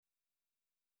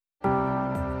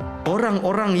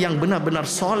Orang-orang yang benar-benar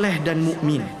soleh dan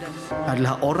mukmin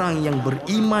adalah orang yang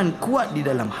beriman kuat di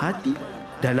dalam hati,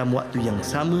 dalam waktu yang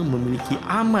sama memiliki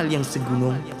amal yang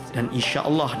segunung, dan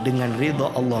insya-Allah dengan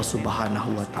redha Allah Subhanahu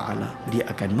wa taala dia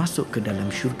akan masuk ke dalam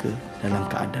syurga dalam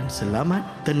keadaan selamat,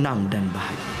 tenang dan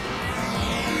bahagia.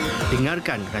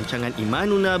 Dengarkan rancangan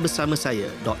Imanuna bersama saya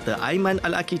Dr. Aiman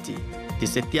Al-Akiti di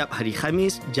setiap hari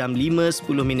Khamis jam 5.10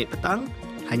 petang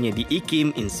hanya di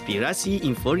IKIM Inspirasi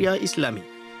Inforia Islami.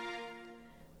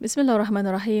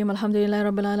 Bismillahirrahmanirrahim.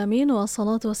 Alhamdulillahirrabbilalamin.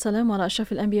 Wassalatu wassalamu ala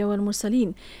asyrafil anbiya wal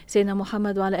mursalin. Sayyidina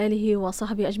Muhammad wa ala alihi wa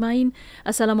sahbihi ajma'in.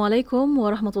 Assalamualaikum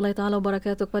warahmatullahi ta'ala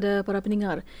wabarakatuh kepada para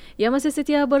pendengar yang masih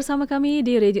setia bersama kami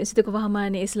di Radio Institut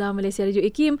Kefahaman Islam Malaysia, Radio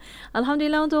IKIM.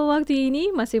 Alhamdulillah untuk waktu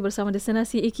ini masih bersama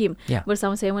Destinasi IKIM.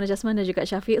 Bersama saya Mona Jasman dan juga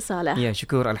Syafiq Salah. Ya,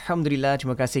 syukur. Alhamdulillah.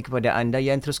 Terima kasih kepada anda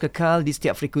yang terus kekal di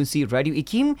setiap frekuensi Radio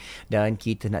IKIM. Dan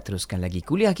kita nak teruskan lagi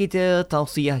kuliah kita,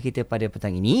 tausiah kita pada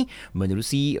petang ini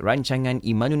menerusi rancangan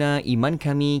Imanuna Iman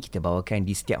Kami kita bawakan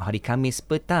di setiap hari Khamis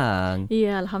petang.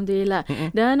 Ya, Alhamdulillah.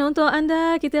 Dan untuk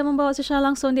anda, kita membawa secara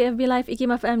langsung di FB Live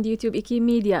IKIM FM, di YouTube IKIM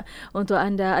Media. Untuk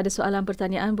anda ada soalan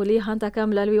pertanyaan, boleh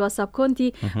hantarkan melalui WhatsApp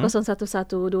konti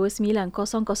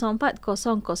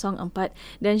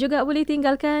 0112900404 dan juga boleh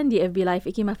tinggalkan di FB Live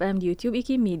IKIM FM, di YouTube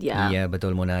IKIM Media. Ya,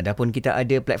 betul Mona. Adapun kita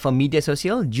ada platform media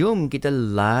sosial, jom kita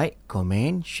like,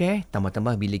 komen, share.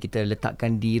 Tambah-tambah bila kita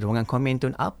letakkan di ruangan komen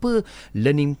tu apa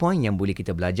learning point yang boleh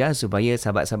kita belajar supaya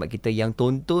sahabat-sahabat kita yang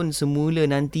tonton semula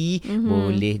nanti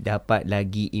boleh dapat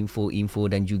lagi info-info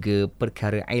dan juga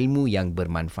perkara ilmu yang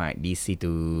bermanfaat di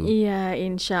situ. Ya,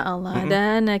 insya-Allah.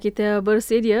 Dan kita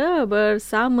bersedia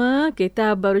bersama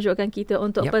kitab rujukan kita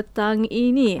untuk petang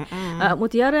ini.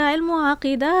 Mutiara Ilmu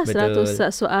Aqidah,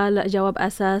 100 soal jawab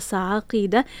asas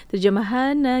aqidah,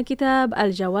 terjemahan kitab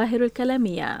Al-Jawahirul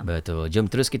Kalamiyah. Betul. Jom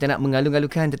terus kita nak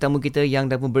mengalu-alukan tetamu kita yang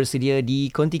dah pun bersedia di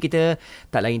konti kita.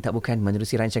 Tak lain tak bukan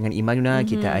menerusi rancangan Imanuna.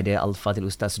 Kita ada Al-Fadhil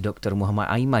Ustaz Dr.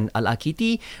 Muhammad Aiman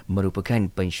Al-Akiti, merupakan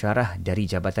pensyarah dari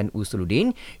Jabatan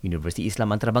Usuluddin Universiti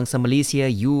Islam Antarabangsa Malaysia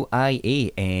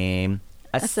UIAM.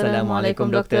 Assalamualaikum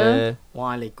Doktor.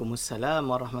 Waalaikumsalam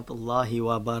warahmatullahi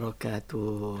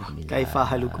wabarakatuh. Kaifa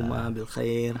halukuma bil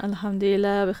khair?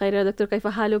 Alhamdulillah bi khair. Doktor,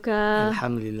 kaifa haluka?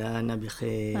 Alhamdulillah ana bi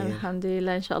khair.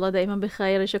 Alhamdulillah, insya-Allah daiman bi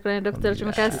khair. Syukran Doktor.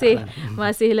 Terima kasih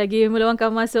masih lagi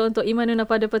meluangkan masa untuk Imanuna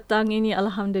pada petang ini.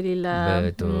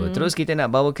 Alhamdulillah. Betul. Terus kita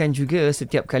nak bawakan juga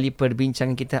setiap kali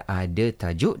perbincangan kita ada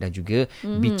tajuk dan juga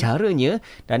bicaranya,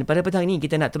 dan pada petang ini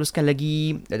kita nak teruskan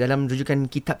lagi dalam rujukan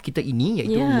kitab kita ini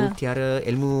iaitu Mutiara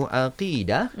Ilmu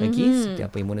Aqidah. Seperti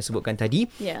apa yang Mona sebutkan tadi,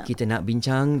 kita nak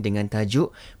bincang dengan tajuk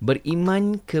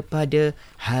beriman kepada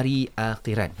hari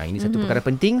akhirat. Ini satu perkara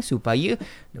penting supaya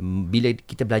bila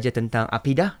kita belajar tentang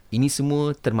akidah, ini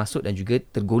semua termasuk dan juga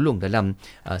tergolong dalam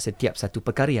setiap satu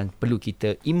perkara yang perlu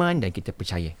kita iman dan kita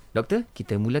percaya. Doktor,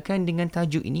 kita mulakan dengan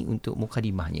tajuk ini untuk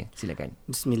mukadimahnya. Silakan.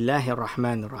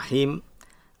 Bismillahirrahmanirrahim.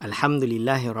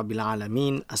 Alhamdulillahirabbil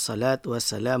alamin. Assalatu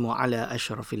wassalamu ala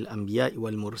asyrafil anbiya'i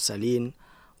wal mursalin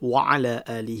wa ala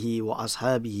alihi wa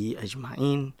ashabihi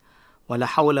ajma'in. Wa la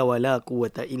hawla wa la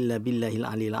quwwata illa billahil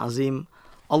aliyil azim.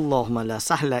 Allahumma la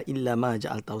sahla illa ma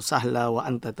ja'altahu sahla wa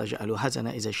anta taj'alu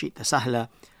hazana idza syi'ta sahla.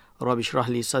 Rabbi shrah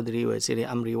li sadri wa yassir li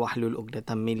amri wahlul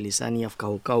 'uqdatam min lisani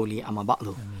yafqahu qawli, amma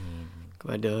ba'du.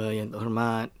 Kepada yang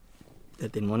terhormat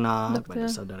Datin Mona, kepada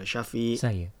saudara Syafiq,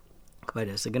 saya,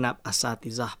 kepada segenap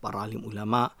asatizah, para alim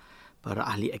ulama, para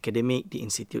ahli akademik di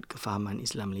Institut Kefahaman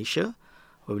Islam Malaysia,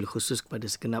 wabil khusus kepada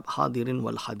segenap hadirin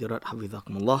wal hadirat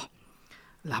hafizakumullah.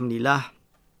 Alhamdulillah,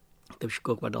 kita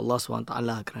bersyukur kepada Allah SWT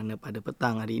kerana pada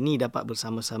petang hari ini dapat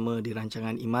bersama-sama di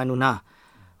rancangan Imanuna,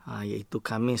 iaitu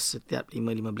Khamis setiap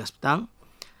 5.15 petang.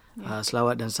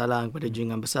 Selawat dan salam kepada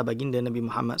junjungan besar baginda Nabi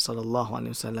Muhammad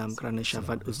SAW, kerana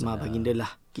syafaat uzma baginda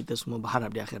lah kita semua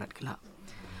berharap di akhirat kelak.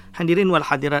 Hadirin wal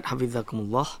hadirat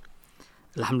hafizakumullah.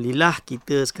 Alhamdulillah,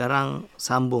 kita sekarang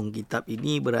sambung kitab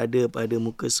ini berada pada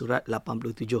muka surat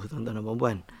 87, tuan-tuan dan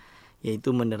puan-puan,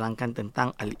 iaitu menerangkan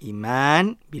tentang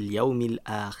al-iman bil yaumil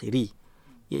akhiri,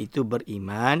 iaitu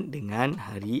beriman dengan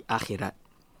hari akhirat.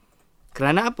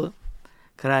 Kerana apa?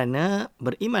 Kerana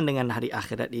beriman dengan hari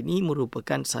akhirat ini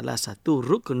merupakan salah satu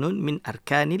rukunun min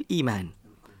arkanil iman,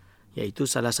 iaitu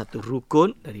salah satu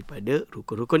rukun daripada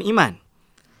rukun-rukun iman.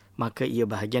 Maka ia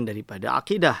bahagian daripada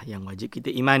akidah yang wajib kita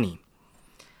imani.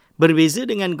 Berbeza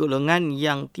dengan golongan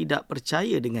yang tidak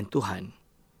percaya dengan Tuhan.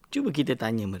 Cuba kita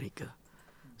tanya mereka,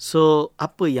 so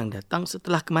apa yang datang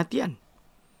setelah kematian?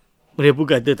 Mereka pun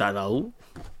kata tak tahu.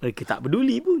 Mereka tak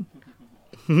peduli pun.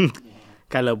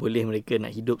 Kalau boleh mereka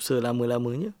nak hidup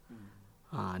selama-lamanya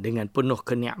dengan penuh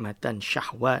kenikmatan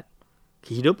syahwat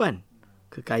kehidupan,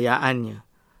 kekayaannya,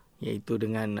 iaitu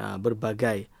dengan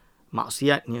berbagai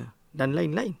maksiatnya dan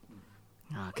lain-lain.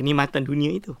 Kenikmatan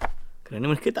dunia itu.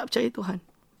 Kerana mereka tak percaya Tuhan.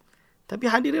 Tapi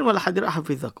hadirin wal hadirat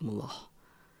hafizakumullah.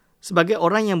 Sebagai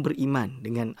orang yang beriman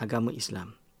dengan agama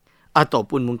Islam,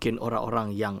 ataupun mungkin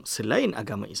orang-orang yang selain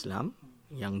agama Islam,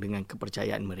 yang dengan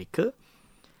kepercayaan mereka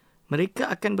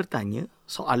akan bertanya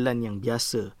soalan yang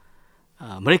biasa.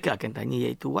 Mereka akan tanya,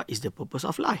 iaitu what is the purpose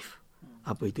of life?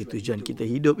 Apa itu tujuan kita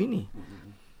hidup ini?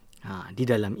 Di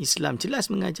dalam Islam jelas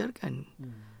mengajarkan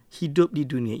hidup di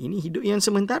dunia ini hidup yang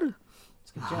sementara.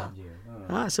 Sekejap je.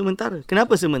 Sementara.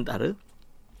 Kenapa sementara?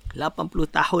 80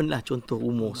 tahun lah contoh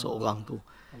umur seorang tu.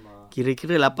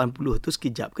 Kira-kira 80 tu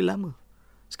sekejap ke lama?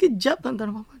 Sekejap,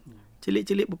 tuan-tuan dan puan.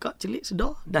 Celik-celik buka, celik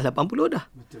sedar. Dah 80 dah.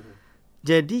 Betul.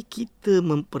 Jadi kita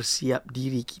mempersiap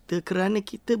diri kita kerana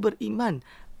kita beriman.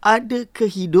 Ada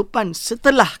kehidupan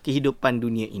setelah kehidupan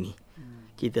dunia ini.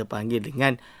 Kita panggil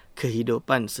dengan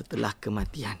kehidupan setelah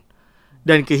kematian.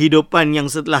 Dan kehidupan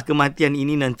yang setelah kematian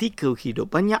ini nanti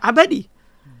kehidupan yang abadi.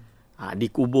 Di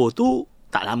kubur tu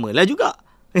tak lamalah juga.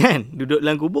 Kan? Duduk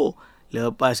dalam kubur.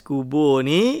 Lepas kubur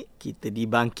ni, kita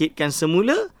dibangkitkan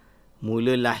semula.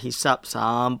 Mulalah hisap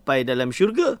sampai dalam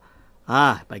syurga.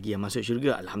 Bagi yang masuk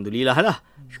syurga, alhamdulillah lah.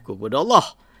 Syukur kepada Allah.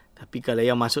 Tapi kalau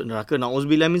yang masuk neraka,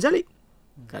 na'uzubillah min zalik.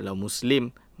 Kalau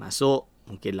Muslim masuk,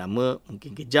 mungkin lama,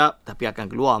 mungkin kejap, tapi akan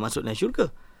keluar masuk dalam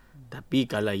syurga. Tapi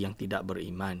kalau yang tidak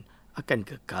beriman, akan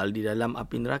kekal di dalam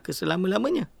api neraka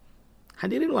selama-lamanya.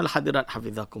 Hadirin wal hadirat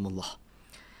hafizakumullah.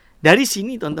 Dari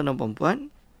sini tuan-tuan dan puan-puan,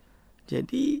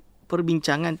 jadi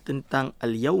perbincangan tentang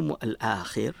al-yaumul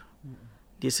akhir,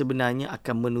 dia sebenarnya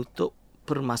akan menutup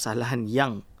permasalahan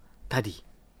yang tadi.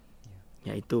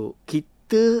 Iaitu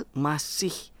kita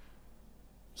masih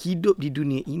hidup di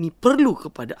dunia ini perlu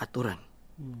kepada aturan.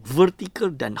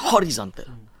 Vertikal dan horizontal.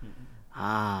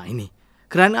 Ini.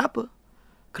 Kerana apa?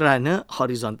 Kerana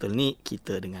horizontal ni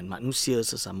kita dengan manusia,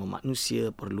 sesama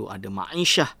manusia perlu ada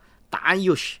ma'isyah,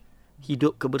 ta'ayush,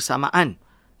 hidup kebersamaan.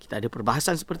 Kita ada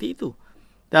perbahasan seperti itu.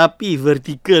 Tapi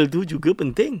vertikal tu juga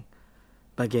penting.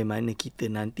 Bagaimana kita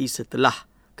nanti setelah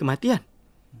kematian.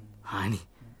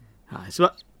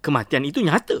 Sebab kematian itu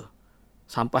nyata.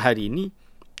 Sampai hari ini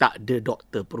tak ada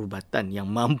doktor perubatan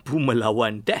yang mampu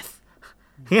melawan death.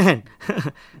 Kan?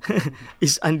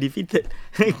 It's undefeated.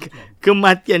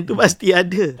 Kematian tu pasti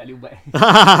ada. Tak boleh ubat.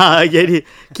 Jadi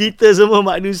kita semua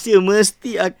manusia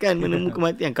mesti akan menemukan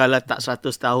kematian. Kalau tak 100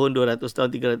 tahun, 200 tahun,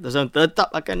 300 tahun, tetap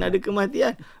akan ada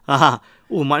kematian.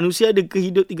 Manusia ada ke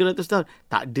hidup 300 tahun?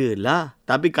 Tak adalah.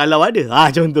 Tapi kalau ada,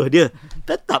 contoh dia,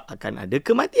 tetap akan ada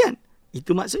kematian.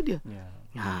 Itu maksud dia.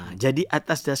 Jadi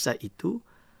atas dasar itu,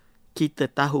 kita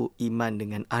tahu iman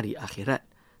dengan hari akhirat.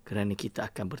 Kerana kita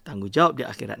akan bertanggungjawab di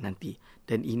akhirat nanti.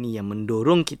 Dan ini yang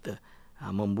mendorong kita,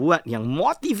 membuat, yang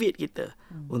motivate kita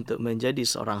untuk menjadi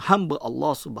seorang hamba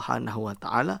Allah Subhanahu Wa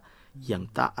Taala yang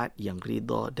taat, yang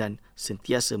rida dan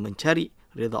sentiasa mencari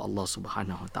rida Allah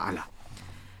Subhanahu Wa Taala.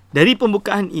 Dari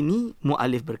pembukaan ini,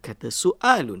 muallif berkata,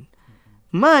 su'alun,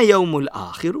 ma yaumul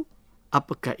akhiru?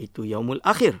 Apakah itu yaumul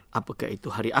akhir? Apakah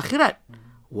itu hari akhirat?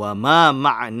 Wa ma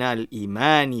ma'nal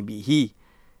imani bihi?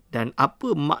 Dan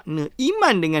apa makna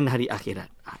iman dengan hari akhirat?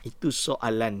 Itu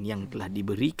soalan yang telah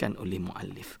diberikan oleh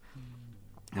muallif.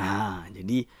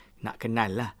 Jadi nak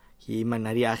kenal lah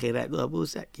iman hari akhirat tu apa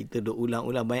Ustaz? Kita dah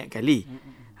ulang-ulang banyak kali.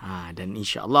 Dan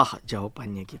insya-Allah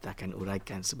jawapannya kita akan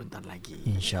uraikan sebentar lagi.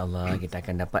 Insya-Allah kita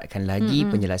akan dapatkan lagi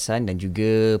penjelasan dan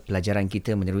juga pelajaran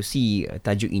kita menerusi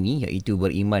tajuk ini, iaitu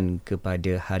beriman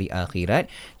kepada hari akhirat.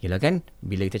 Yalah kan,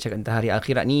 bila kita cakap tentang hari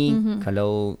akhirat ni,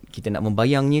 kalau kita nak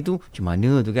membayangnya tu macam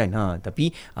mana tu kan. Tapi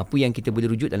apa yang kita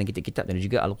boleh rujuk dalam kitab-kitab dan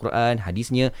juga Al-Quran,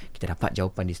 hadisnya, kita dapat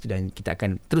jawapan di situ dan kita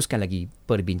akan teruskan lagi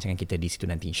perbincangan kita di situ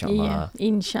nanti insya-Allah. Ya,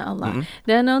 insya-Allah.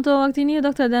 Dan untuk waktu ini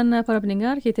doktor dan para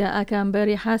pendengar, kita akan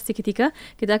berehat seketika.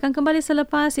 Kita akan kembali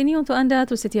selepas ini untuk anda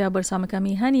terus setia bersama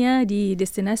kami hanya di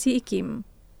Destinasi IKIM.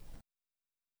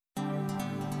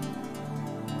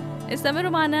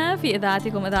 استمروا معنا في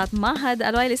إذاعتكم إذاعة معهد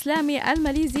الوعي الإسلامي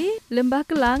الماليزي لمباه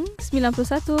كلام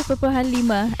 91.5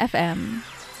 FM.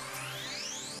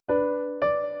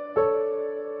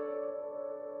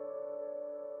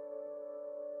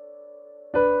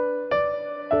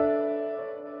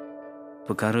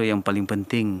 Perkara yang paling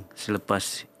penting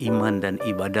selepas iman dan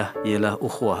ibadah ialah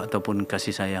ukhuwah ataupun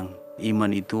kasih sayang.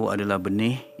 Iman itu adalah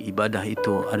benih, ibadah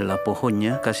itu adalah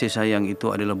pohonnya, kasih sayang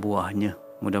itu adalah buahnya.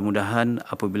 Mudah-mudahan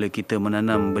apabila kita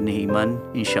menanam benih iman,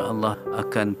 insya-Allah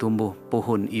akan tumbuh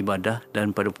pohon ibadah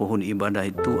dan pada pohon ibadah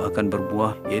itu akan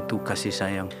berbuah iaitu kasih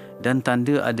sayang. Dan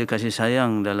tanda ada kasih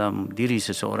sayang dalam diri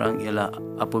seseorang ialah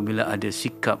apabila ada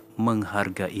sikap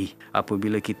menghargai.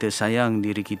 Apabila kita sayang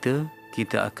diri kita,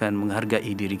 kita akan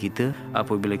menghargai diri kita.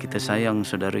 Apabila kita sayang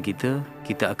saudara kita,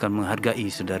 kita akan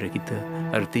menghargai saudara kita.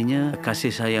 Artinya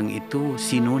kasih sayang itu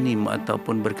sinonim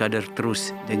ataupun berkadar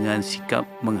terus dengan sikap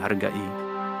menghargai.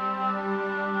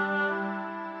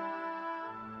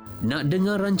 Nak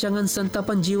dengar rancangan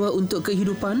Santapan Jiwa untuk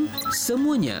Kehidupan?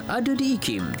 Semuanya ada di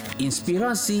IKIM.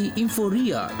 Inspirasi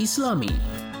Inforia Islami.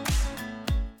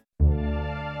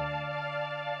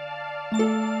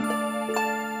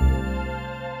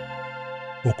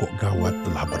 Pokok gawat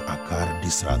telah berakar di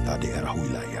serata daerah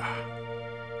wilayah.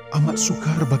 Amat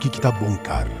sukar bagi kita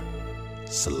bongkar.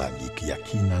 Selagi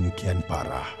keyakinan kian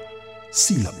parah,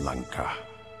 silap langkah,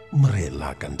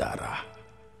 merelakan darah.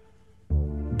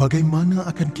 Bagaimana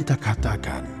akan kita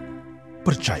katakan?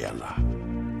 Percayalah,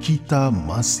 kita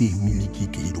masih miliki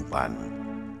kehidupan.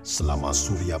 Selama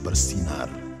surya bersinar,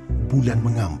 bulan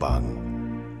mengambang,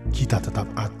 kita tetap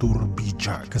atur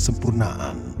bijak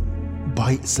kesempurnaan,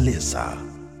 baik selesa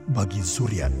bagi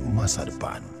zuriat masa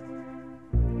depan.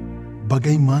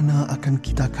 Bagaimana akan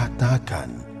kita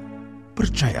katakan?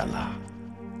 Percayalah,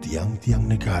 tiang-tiang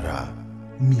negara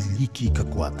miliki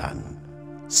kekuatan.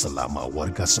 Selama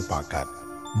warga sepakat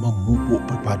memupuk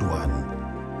perpaduan,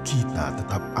 kita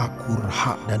tetap akur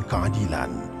hak dan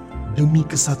keadilan demi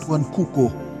kesatuan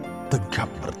kukuh tegap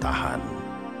bertahan.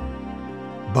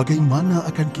 Bagaimana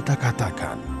akan kita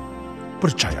katakan?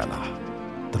 Percayalah,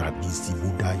 tradisi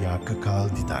budaya kekal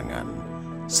di tangan.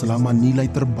 Selama nilai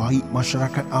terbaik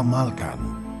masyarakat amalkan,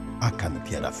 akan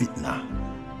tiada fitnah,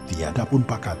 tiada pun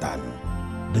pakatan.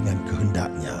 Dengan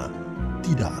kehendaknya,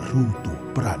 tidak runtuh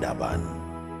peradaban.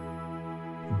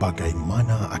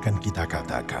 Bagaimana akan kita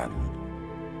katakan?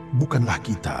 Bukanlah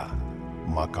kita,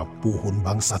 maka pohon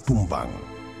bangsa tumbang.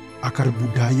 Akar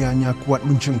budayanya kuat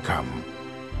mencengkam.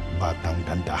 Batang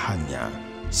dan dahannya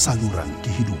saluran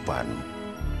kehidupan.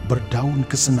 Berdaun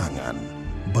kesenangan,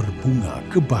 berbunga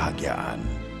kebahagiaan.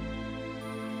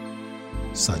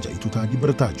 Saja itu tadi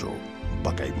bertajuk,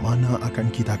 bagaimana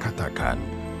akan kita katakan?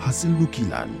 Hasil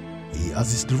nukilan I.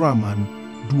 Aziz Deraman,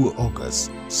 2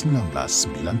 Ogos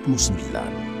 1999.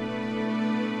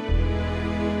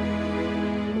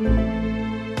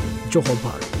 Johor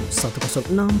Bahru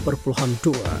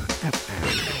 106.2 FM.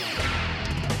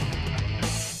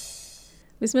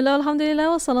 Bismillah,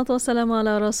 alhamdulillah, wassalatu wassalamu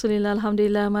ala rasulillah.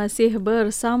 Alhamdulillah masih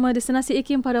bersama destinasi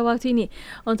IKIM pada waktu ini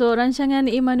untuk rancangan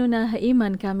Imanuna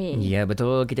Iman kami. Ya,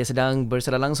 betul. Kita sedang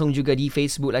bersara langsung juga di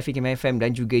Facebook Live IKIM FM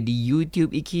dan juga di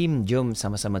YouTube IKIM. Jom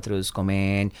sama-sama terus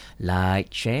komen,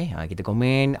 like, share. Kita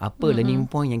komen apa learning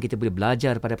point yang kita boleh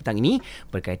belajar pada petang ini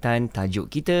berkaitan tajuk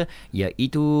kita,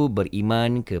 iaitu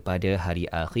beriman kepada hari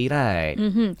akhirat.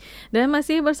 Dan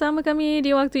masih bersama kami di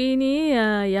waktu ini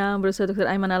yang berusaha Dr.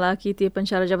 Aiman Al-Akiti,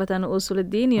 Pensyarah Jabatan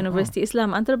Usuluddin Universiti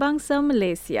Islam Antarabangsa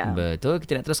Malaysia. Betul.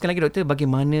 Kita nak teruskan lagi, Doktor.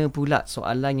 Bagaimana pula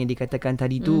soalan yang dikatakan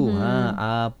tadi tu?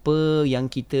 Apa yang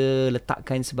kita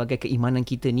letakkan sebagai keimanan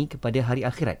kita ni kepada hari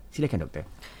akhirat? Silakan, Doktor.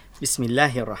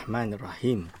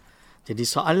 Bismillahirrahmanirrahim. Jadi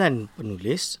soalan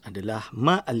penulis adalah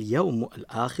ma al-yaumu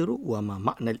al-akhiru wa ma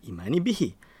makna al-imani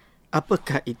bihi.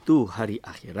 Apakah itu hari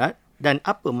akhirat dan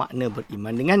apa makna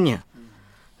beriman dengannya?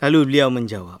 Lalu beliau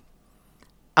menjawab,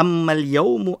 Ammal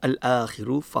yawmu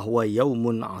al-akhiru fahuwa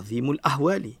yawmun azimul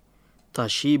ahwali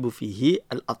tashibu fihi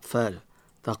al-atfal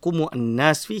taqumu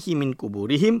an-nas fihi min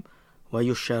kuburihim wa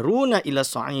yusharuna ila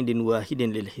sa'idin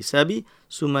wahidin lil hisabi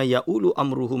summa ya'ulu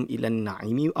amruhum ila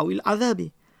an-na'imi aw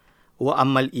al-'adhabi wa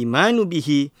ammal imanu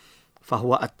bihi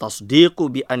fahuwa at-tasdiqu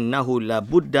bi annahu la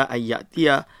budda an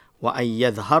ya'tiya wa an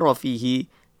yadhhara fihi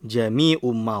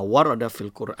jami'u ma warada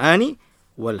fil Qur'ani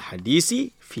wal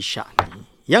hadisi fi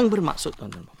sya'ni. Yang bermaksud,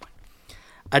 tuan-tuan dan puan,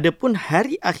 adapun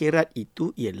hari akhirat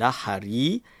itu ialah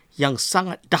hari yang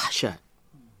sangat dahsyat.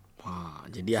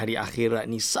 Jadi hari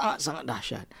akhirat ni sangat-sangat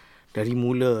dahsyat. Dari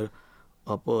mula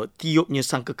tiupnya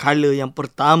sangkakala yang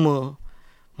pertama,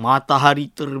 matahari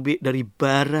terbit dari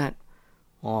barat.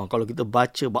 Kalau kita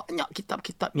baca banyak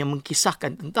kitab-kitab yang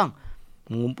mengkisahkan tentang,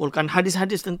 mengumpulkan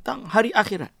hadis-hadis tentang hari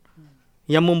akhirat,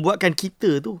 yang membuatkan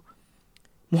kita tu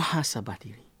muhasabah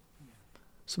diri.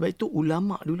 Sebab itu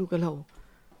ulama' dulu, kalau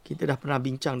kita dah pernah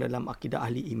bincang dalam akidah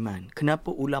ahli iman,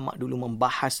 kenapa ulama' dulu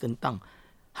membahas tentang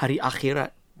hari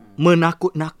akhirat,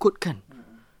 menakut-nakutkan.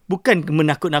 Bukan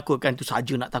menakut-nakutkan tu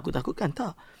saja nak takut-takutkan,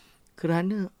 tak.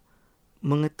 Kerana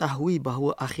mengetahui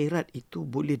bahawa akhirat itu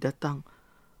boleh datang,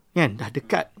 kan, dah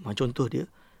dekat. Contoh dia,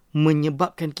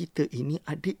 menyebabkan kita ini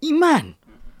ada iman.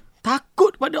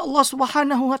 Takut pada Allah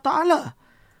Subhanahu Wa Taala.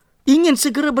 Ingin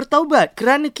segera bertaubat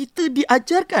kerana kita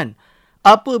diajarkan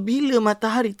apabila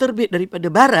matahari terbit daripada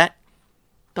barat,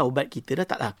 taubat kita dah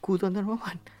tak laku, tuan-tuan dan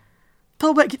puan.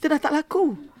 Taubat kita dah tak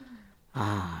laku.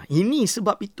 Ini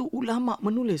sebab itu ulama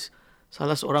menulis.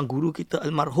 Salah seorang guru kita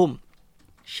almarhum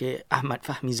Syekh Ahmad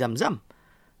Fahmi Zamzam,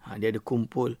 dia ada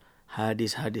kumpul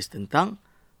hadis-hadis tentang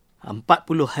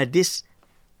 40 hadis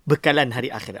bekalan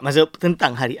hari akhirat. Maksud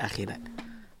tentang hari akhirat.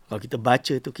 Kalau kita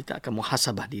baca tu, kita akan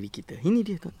muhasabah diri kita. Ini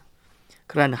dia tuan.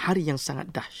 Kerana hari yang sangat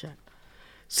dahsyat.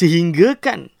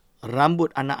 Sehinggakan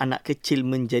rambut anak-anak kecil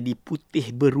menjadi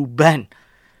putih beruban.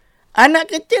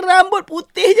 Anak kecil rambut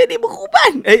putih jadi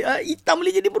beruban. Hitam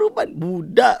boleh jadi beruban.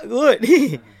 Budak kot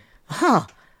ni.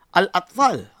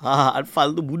 Al-atfal.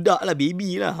 Atfal tu budak lah,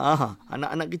 baby lah.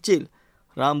 Anak-anak kecil.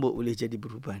 Rambut boleh jadi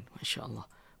beruban. Masya Allah.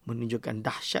 Menunjukkan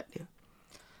dahsyat dia.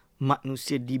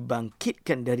 Manusia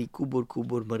dibangkitkan dari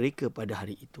kubur-kubur mereka pada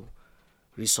hari itu.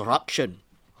 Resurrection.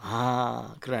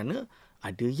 Kerana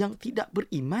ada yang tidak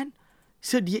beriman.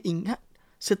 Dia ingat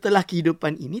setelah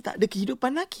kehidupan ini tak ada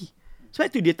kehidupan lagi. Sebab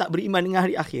itu dia tak beriman dengan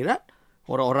hari akhirat.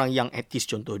 Orang-orang yang ateis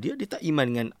contoh dia tak iman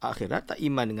dengan akhirat, tak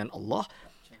iman dengan Allah.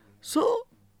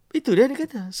 So, itu dia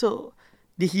kata. So,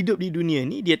 dia hidup di dunia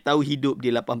ni, dia tahu hidup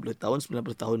dia 80 tahun, 90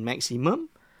 tahun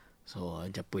maksimum. So,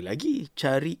 apa lagi?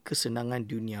 Cari kesenangan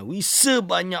duniawi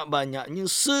sebanyak-banyaknya,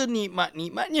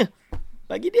 senikmat-nikmatnya.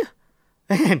 Bagi dia.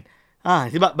 Kan?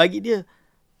 Sebab bagi dia,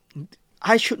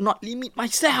 I should not limit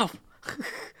myself. Kan?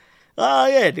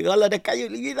 Kalau dah kaya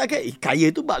lagi tak kaya.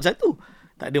 Kaya tu bab satu.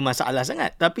 Tak ada masalah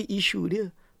sangat. Tapi isu dia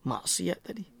maksiat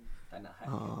tadi.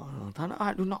 Tak nak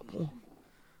had tu nak.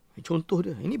 Contoh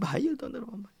dia. Ini bahaya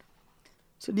tuan-tuan.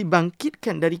 So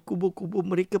dibangkitkan dari kubur-kubur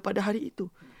mereka pada hari itu.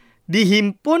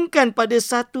 Dihimpunkan pada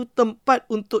satu tempat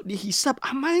untuk dihisap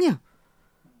amalnya.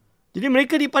 Jadi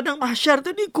mereka di padang mahsyar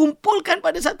tu dikumpulkan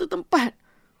pada satu tempat.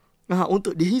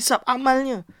 Untuk dihisap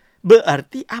amalnya.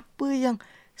 Berarti apa yang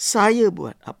saya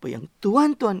buat, apa yang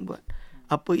tuan-tuan buat,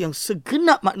 apa yang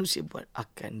segenap manusia buat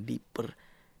akan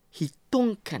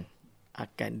diperhitungkan,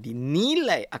 akan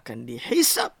dinilai, akan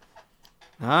dihisap.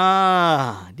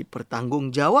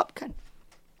 Dipertanggungjawabkan.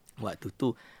 Waktu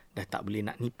tu dah tak boleh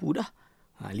nak nipu dah.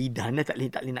 Lidah dah tak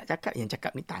boleh nak cakap. Yang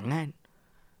cakap ni tangan.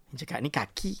 Yang cakap ni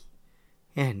kaki.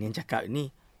 Yang cakap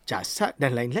ni jasad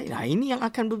dan lain-lain. Ini yang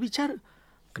akan berbicara.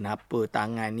 Kenapa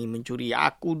tangan ni mencuri?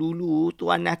 Aku dulu,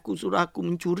 tuan aku suruh aku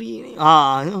mencuri ni.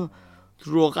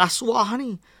 Suruh rasuah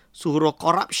ni. Suruh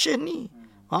corruption ni.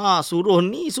 Suruh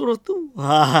ni, suruh tu.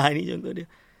 Ini contoh dia.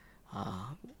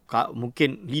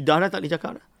 Mungkin lidah dah tak boleh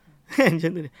cakap dah.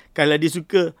 Contoh dia. Kalau dia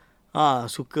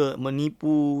suka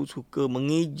menipu, suka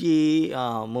mengejek,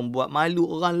 membuat malu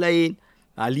orang lain.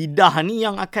 Lidah ni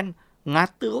yang akan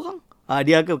ngata orang.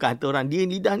 Dia akan kata orang, dia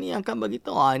lidah ni akan bagi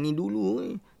tahu, ni dulu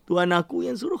ni. Tuan aku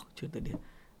yang suruh. Contoh dia.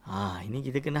 Ini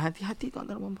kita kena hati-hati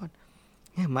tuan-tuan dan puan-puan.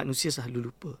 Manusia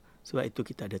selalu lupa. Sebab itu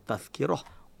kita ada tazkirah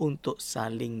untuk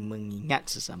saling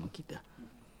mengingat sesama kita.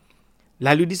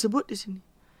 Lalu disebut di sini.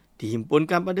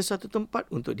 Dihimpunkan pada satu tempat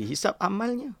untuk dihisap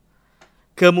amalnya.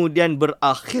 Kemudian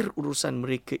berakhir urusan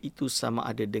mereka itu sama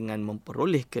ada dengan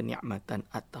memperoleh kenikmatan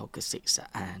atau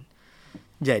kesiksaan.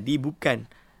 Jadi bukan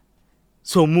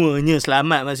semuanya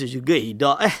selamat masuk syurga.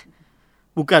 Tak.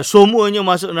 Bukan semuanya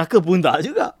masuk neraka pun tak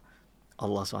juga.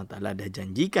 Allah SWT dah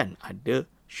janjikan ada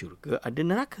syurga, ada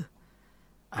neraka.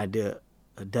 Ada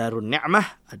darul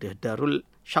ni'mah, ada darul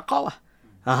syaqawah.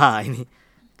 Ini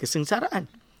kesengsaraan.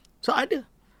 So ada.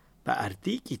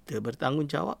 Berarti kita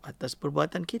bertanggungjawab atas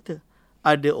perbuatan kita.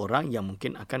 Ada orang yang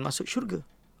mungkin akan masuk syurga.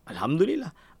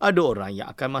 Alhamdulillah. Ada orang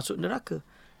yang akan masuk neraka.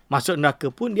 Masuk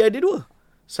neraka pun dia ada dua.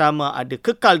 Sama ada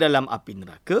kekal dalam api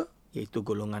neraka, iaitu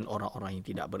golongan orang-orang yang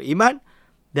tidak beriman,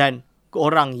 dan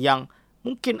orang yang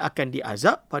mungkin akan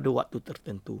diazab pada waktu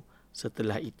tertentu.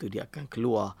 Setelah itu dia akan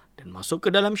keluar dan masuk ke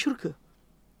dalam syurga.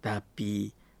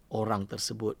 Tapi orang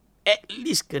tersebut at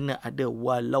least kena ada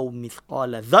walau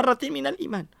mithqala dzarratin minal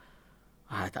iman.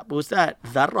 Tak apa Ustaz,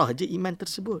 zarah je iman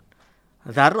tersebut.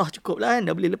 Zarah cukup lah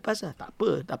kan, dah boleh lepas lah. Tak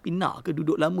apa, tapi nak ke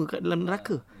duduk lama kat dalam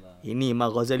neraka? Ini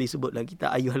Imam Ghazali sebut dalam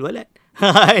kitab Ayyuhal Walad.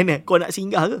 Kau nak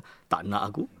singgah ke? Tak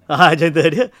nak aku. Contoh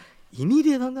dia. Ini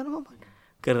dia tuan-tuan.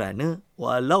 Kerana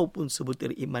walaupun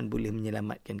sebutir iman boleh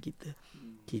menyelamatkan kita,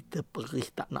 kita perih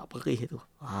tak nak perih tu.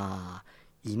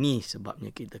 Ini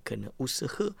sebabnya kita kena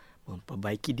usaha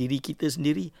memperbaiki diri kita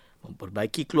sendiri,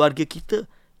 memperbaiki keluarga kita,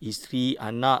 isteri,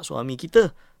 anak, suami kita.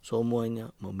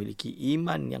 Semuanya memiliki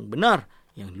iman yang benar,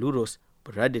 yang lurus,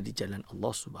 berada di jalan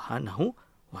Allah Subhanahu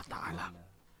wa ta'ala.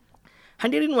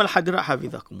 Hadirin wal hadirat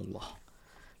hafizakumullah.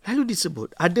 Lalu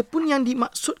disebut, adapun yang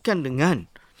dimaksudkan dengan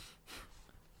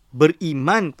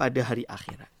beriman pada hari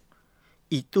akhirat,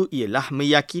 itu ialah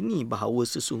meyakini bahawa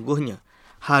sesungguhnya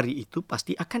hari itu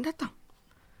pasti akan datang.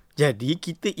 Jadi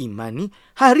kita iman ni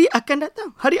hari akan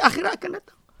datang, hari akhirat akan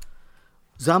datang.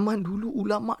 Zaman dulu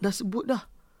ulama dah sebut dah.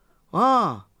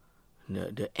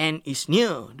 The end is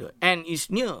near. The end is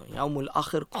near. Yaumul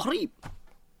akhir qarib.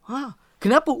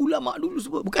 Kenapa ulama dulu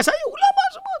sebut? Bukan saya, ulama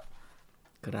sebut.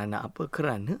 Kerana apa?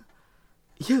 Kerana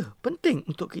penting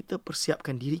untuk kita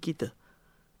persiapkan diri kita.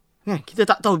 Kan? Kita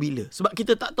tak tahu bila. Sebab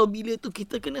kita tak tahu bila tu,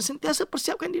 kita kena sentiasa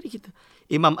persiapkan diri kita.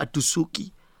 Imam Ad-Dusuki,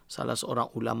 salah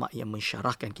seorang ulama yang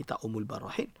mensyarahkan kitab Ummul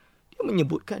Barahin, dia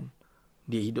menyebutkan,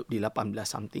 dia hidup di 18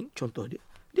 something, contoh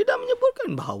dia dah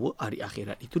menyebutkan bahawa hari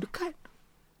akhirat itu dekat.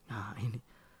 Ini.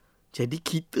 Jadi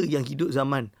kita yang hidup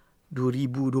zaman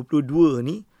 2022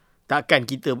 ni, takkan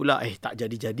kita pula tak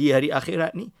jadi-jadi hari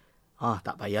akhirat ni.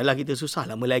 Tak payahlah kita susah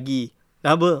lama lagi.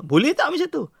 Apa? Boleh tak macam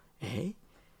tu?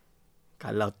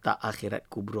 Kalau tak akhirat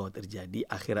kubra terjadi,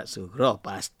 akhirat sughra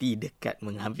pasti dekat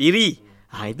menghampiri.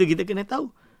 Itu kita kena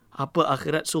tahu. Apa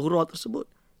akhirat sughra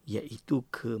tersebut? Iaitu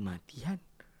kematian.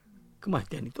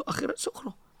 Kematian itu akhirat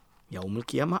sughra. Yaumul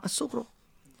qiyamah as-sughra.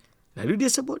 Lalu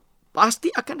dia sebut, pasti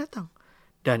akan datang.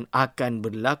 Dan akan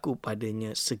berlaku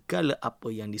padanya segala apa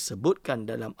yang disebutkan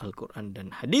dalam Al-Quran dan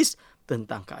hadis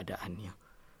tentang keadaannya.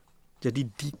 Jadi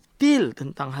detail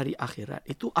tentang hari akhirat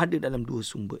itu ada dalam dua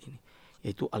sumber ini,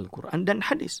 iaitu Al-Quran dan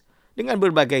hadis. Dengan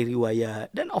berbagai riwayat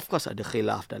dan of course ada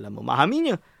khilaf dalam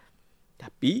memahaminya.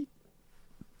 Tapi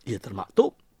ia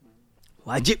termaktub.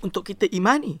 Wajib untuk kita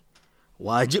imani.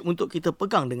 Wajib untuk kita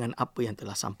pegang dengan apa yang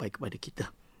telah sampai kepada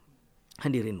kita.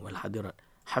 Hadirin wal hadirat,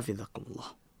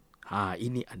 hafizakumullah.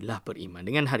 Ini adalah beriman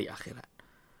dengan hari akhirat.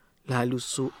 Lalu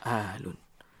soalun.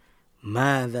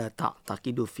 Madza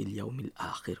ta'taqidu fil yaumil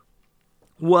akhir?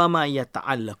 Wa ma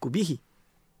yata'allaqu bihi?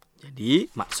 Jadi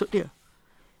maksud dia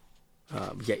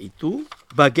iaitu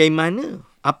bagaimana,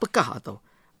 apakah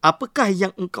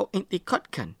yang engkau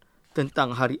iktikadkan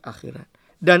tentang hari akhirat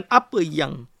dan apa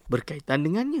yang berkaitan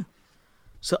dengannya.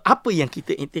 So apa yang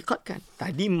kita iktikadkan?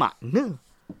 Tadi makna,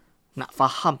 nak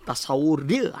faham tasawur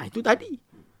dia, itu tadi.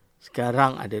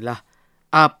 Sekarang adalah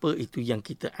apa itu yang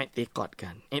kita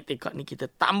iktikadkan. Iktikad ni kita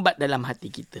tambat dalam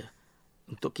hati kita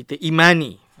untuk kita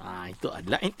imani. Itu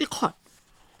adalah iktikad.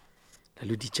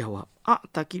 Lalu dijawab,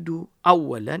 a'taqidu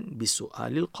awalan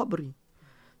bisu'alil qabri,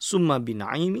 summa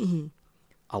bina'imihi,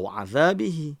 aw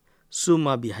azabihi,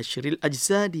 summa bihasyril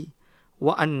ajsadi,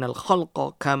 wa annal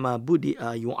khalqa kama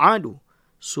budi'a yu'adu,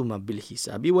 summa bil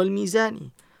hisabi wal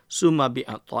mizani, summa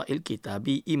bi'ata'il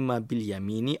kitabi imma bil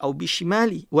yamini aw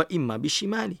bishimali, wa imma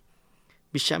bishimali,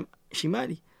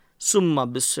 summa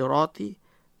bisirati,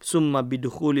 summa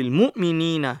bidukhulil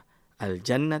mu'minina al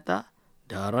jannata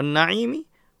daran na'imi,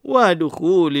 wa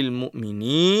dukhulil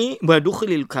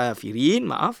kafirin,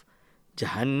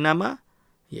 jahannama,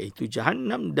 iaitu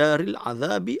jahannam daril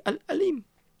azabi al-alim.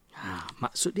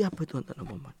 Maksud dia apa tuan-tuan dan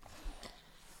puan-puan?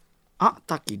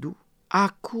 A'taqidu,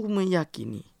 aku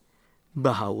meyakini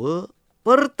bahawa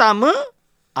pertama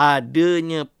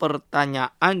adanya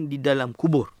pertanyaan di dalam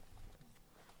kubur.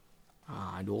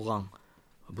 Ada orang,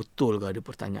 betul ke ada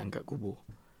pertanyaan kat kubur?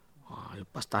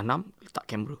 Lepas tanam, letak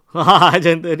kamera.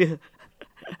 Contoh dia.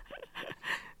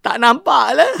 Tak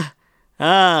nampak lah.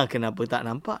 Kenapa tak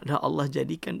nampak? Dah Allah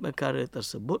jadikan perkara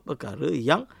tersebut perkara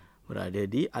yang berada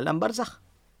di alam barzakh.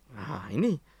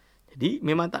 Ini. Jadi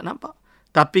memang tak nampak.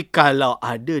 Tapi kalau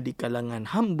ada di kalangan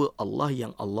hamba Allah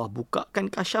yang Allah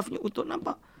bukakan kasyafnya untuk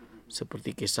nampak.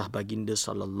 Seperti kisah baginda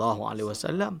sallallahu alaihi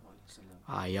wasallam.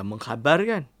 Yang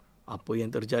mengkhabarkan apa yang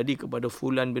terjadi kepada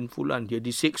fulan bin fulan. Dia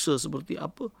disiksa seperti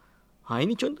apa.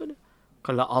 Ini contoh dia.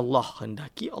 Kalau Allah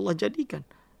hendaki, Allah jadikan.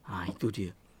 Itu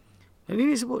dia. Dan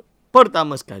ini disebut.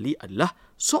 Pertama sekali adalah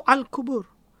soal kubur.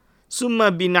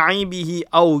 Summa binaibihi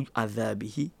au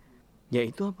azabihi.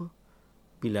 Iaitu apa?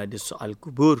 Bila ada soal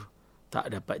kubur, tak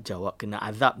dapat jawab, kena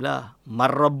azab lah.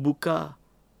 Man rabbuka?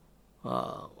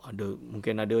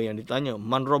 Mungkin ada yang ditanya,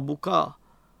 man rabbuka?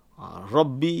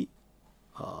 Rabbi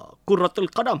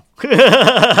qurratul qadam.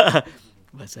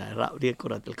 Bahasa Arab dia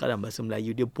qurratul qadam, bahasa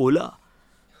Melayu dia bola.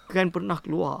 Kan pernah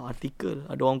keluar artikel,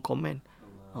 ada orang komen,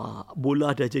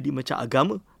 bola dah jadi macam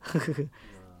agama.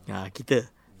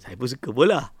 Saya pun suka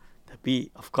bola.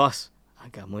 Tapi of course,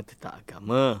 agama tetap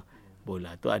agama.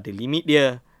 Bola tu ada limit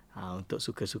dia. Untuk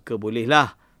suka-suka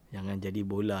bolehlah. Jangan jadi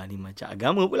bola ni macam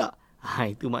agama pula.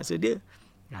 Itu maksud dia.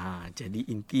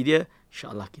 Jadi inti dia,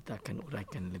 insyaAllah kita akan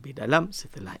uraikan lebih dalam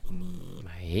setelah ini.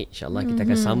 Baik, insyaAllah kita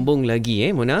akan sambung lagi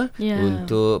Mona,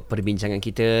 untuk perbincangan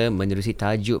kita menerusi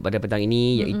tajuk pada petang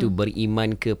ini, iaitu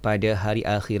beriman kepada hari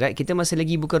akhirat. Kita masih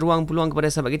lagi buka ruang peluang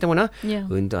kepada sahabat kita Mona,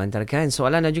 untuk hantarkan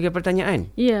soalan dan juga pertanyaan.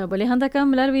 Ya, boleh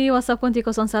hantarkan melalui WhatsApp konti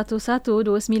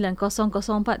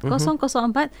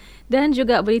 011129004004 dan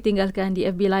juga boleh tinggalkan di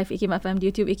FB Live IKIM FM, di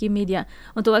YouTube IKIM Media.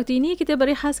 Untuk waktu ini kita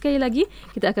berehat sekali lagi.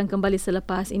 Kita akan kembali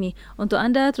selepas ini. Untuk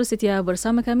anda terus setia anda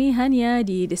bersama kami hanya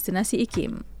di Destinasi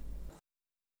IKIM.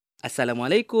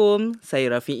 Assalamualaikum,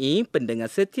 saya Rafi'i, pendengar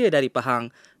setia dari Pahang.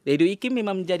 Radio IKIM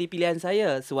memang menjadi pilihan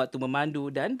saya sewaktu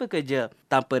memandu dan bekerja.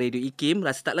 Tanpa Radio IKIM,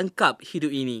 rasa tak lengkap hidup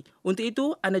ini. Untuk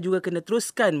itu, anda juga kena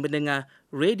teruskan mendengar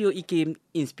Radio IKIM,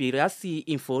 Inspirasi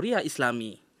Inforia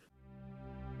Islami.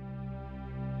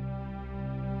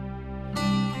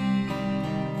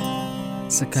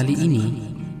 Sekali ini,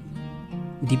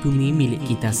 di bumi milik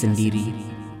kita sendiri,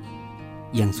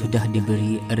 yang sudah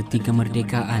diberi erti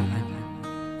kemerdekaan,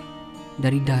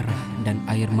 dari darah dan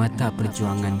air mata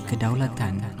perjuangan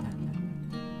kedaulatan,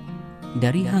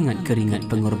 dari hangat keringat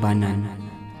pengorbanan,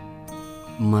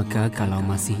 maka kalau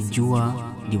masih jua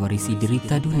diwarisi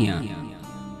derita dunia,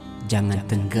 jangan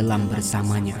tenggelam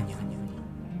bersamanya.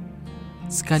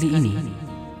 Sekali ini,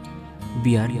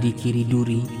 biar di kiri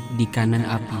duri, di kanan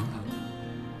api,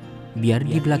 biar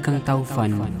di belakang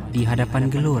taufan, di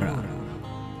hadapan gelora,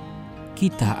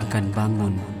 kita akan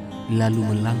bangun lalu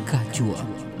melangkah jua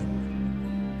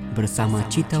bersama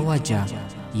cita wajah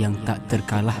yang tak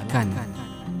terkalahkan,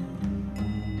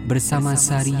 bersama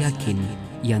sari yakin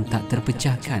yang tak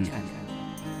terpecahkan.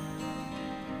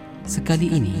 Sekali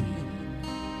ini,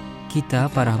 kita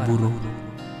para buruh,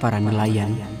 para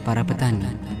nelayan, para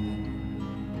petani,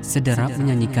 sederap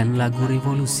menyanyikan lagu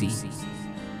revolusi,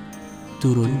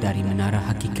 turun dari menara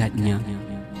hakikatnya,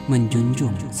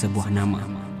 menjunjung sebuah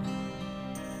nama.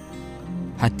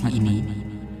 Hati ini,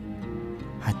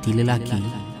 hati lelaki,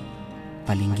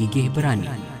 paling gigih berani,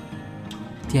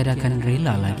 tiadakan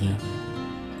rela lagi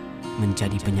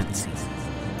menjadi penyaksi.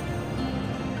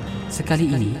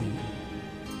 Sekali ini,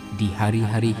 di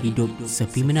hari-hari hidup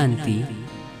sepi menanti,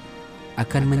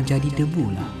 akan menjadi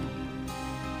debulah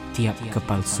tiap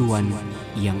kepalsuan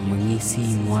yang mengisi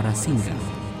muara singgah.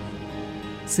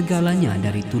 Segalanya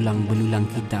dari tulang belulang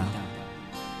kita,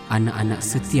 anak-anak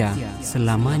setia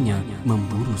selamanya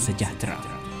memburu sejahtera.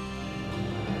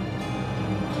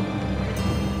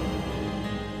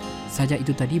 Saja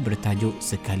itu tadi bertajuk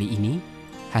Sekali Ini,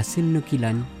 hasil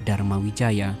nukilan Dharma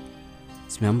Wijaya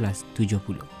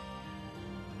 1970.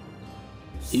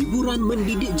 Hiburan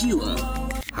mendidik jiwa,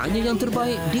 hanya yang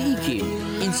terbaik di IKIM,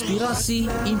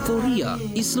 Inspirasi Inforia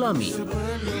Islami.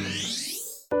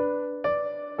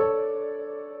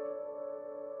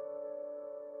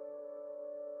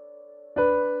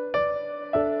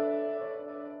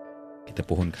 Kita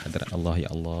pohon kehadrat Allah,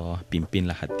 ya Allah,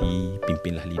 pimpinlah hati,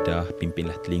 pimpinlah lidah,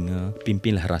 pimpinlah telinga,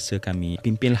 pimpinlah rasa kami,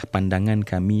 pimpinlah pandangan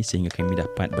kami sehingga kami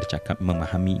dapat bercakap,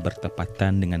 memahami,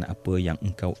 bertepatan dengan apa yang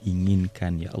Engkau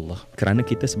inginkan, ya Allah. Kerana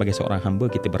kita sebagai seorang hamba,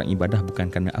 kita beribadah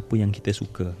bukan kerana apa yang kita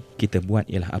suka. Kita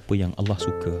buat ialah apa yang Allah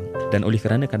suka. Dan oleh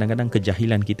kerana kadang-kadang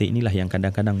kejahilan kita inilah yang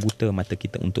kadang-kadang buta mata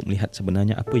kita untuk melihat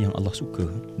sebenarnya apa yang Allah suka.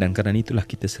 Dan kerana itulah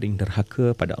kita sering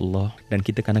derhaka pada Allah dan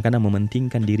kita kadang-kadang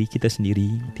mementingkan diri kita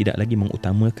sendiri, tidak lagi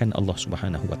mengutamakan Allah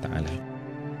Subhanahu wa taala.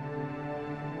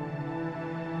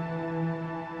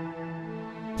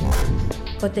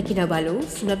 Kota Kinabalu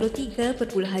 93.9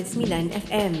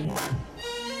 FM.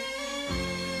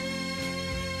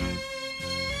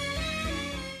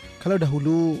 Kalau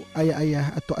dahulu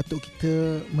ayah-ayah atau atuk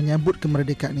kita menyambut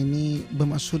kemerdekaan ini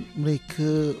bermaksud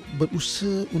mereka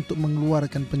berusaha untuk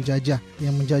mengeluarkan penjajah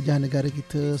yang menjajah negara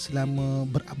kita selama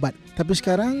berabad. Tapi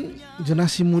sekarang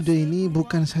generasi muda ini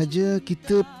bukan saja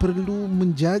kita perlu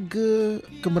menjaga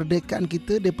kemerdekaan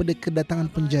kita daripada kedatangan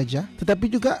penjajah,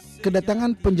 tetapi juga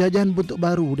kedatangan penjajahan bentuk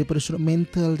baru daripada sudut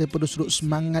mental, daripada sudut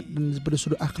semangat dan daripada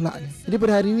sudut akhlaknya. Jadi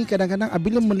pada hari ini kadang-kadang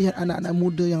apabila melihat anak-anak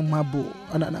muda yang mabuk,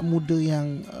 anak-anak muda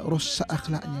yang rosak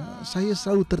akhlaknya, saya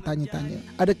selalu tertanya-tanya,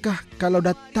 adakah kalau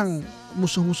datang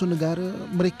musuh-musuh negara,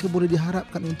 mereka boleh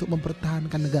diharapkan untuk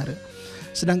mempertahankan negara?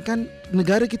 Sedangkan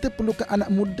negara kita perlukan anak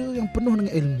muda yang penuh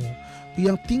dengan ilmu,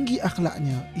 yang tinggi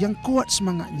akhlaknya, yang kuat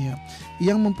semangatnya,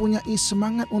 yang mempunyai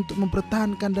semangat untuk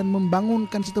mempertahankan dan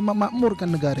membangunkan serta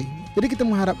memakmurkan negara ini. Jadi kita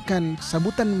mengharapkan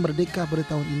sambutan merdeka pada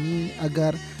tahun ini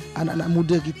agar anak-anak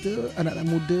muda kita, anak-anak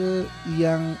muda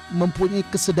yang mempunyai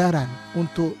kesedaran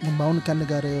untuk membangunkan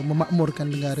negara,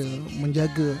 memakmurkan negara,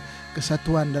 menjaga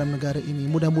kesatuan dalam negara ini.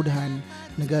 Mudah-mudahan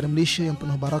negara Malaysia yang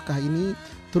penuh barakah ini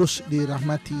terus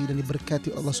dirahmati dan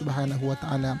diberkati Allah Subhanahu wa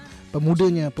taala.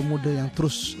 Pemudanya, pemuda yang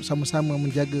terus sama-sama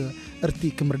menjaga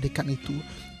erti kemerdekaan itu.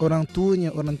 Orang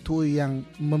tuanya, orang tua yang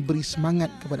memberi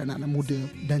semangat kepada anak-anak muda,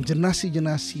 dan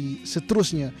generasi-generasi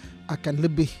seterusnya akan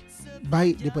lebih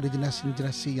baik daripada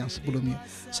generasi-generasi yang sebelumnya.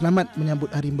 Selamat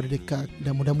menyambut Hari Merdeka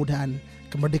dan mudah-mudahan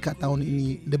kemerdekaan tahun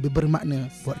ini lebih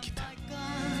bermakna buat kita.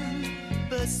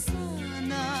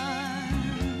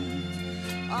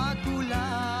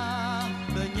 Akulah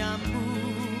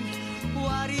penyambung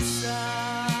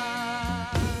warisan.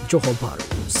 Johor Bahru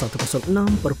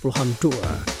 106.2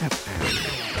 FM.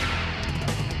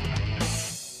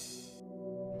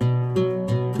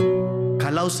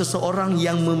 Kalau seseorang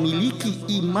yang memiliki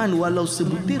iman walau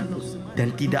sebutir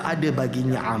dan tidak ada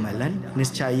baginya amalan,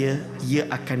 nescaya ia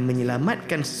akan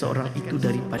menyelamatkan seseorang itu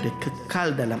daripada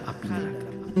kekal dalam api neraka.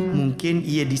 Mungkin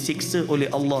ia disiksa oleh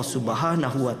Allah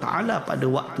Subhanahu wa taala pada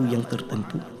waktu yang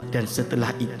tertentu, dan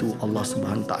setelah itu Allah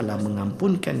Subhanahu wa taala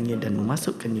mengampunkannya dan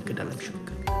memasukkannya ke dalam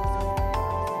syurga.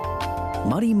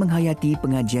 Mari menghayati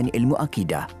pengajian ilmu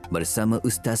akidah bersama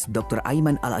Ustaz Dr.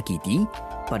 Aiman Al-Akiti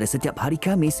pada setiap hari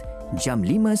Khamis jam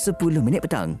 5.10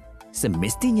 petang.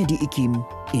 Semestinya di IKIM,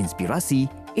 Inspirasi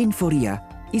Inforia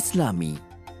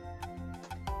Islami.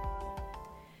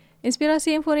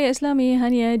 Inspirasi Inforia Islami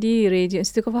hanya di Radio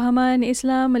Institut Kefahaman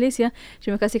Islam Malaysia.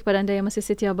 Terima kasih kepada anda yang masih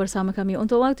setia bersama kami.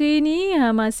 Untuk waktu ini,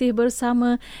 masih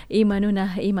bersama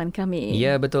Imanuna Iman kami.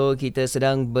 Ya, betul. Kita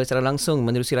sedang secara langsung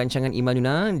menerusi rancangan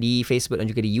Imanuna di Facebook dan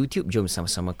juga di YouTube. Jom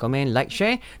sama-sama komen, like,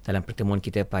 share dalam pertemuan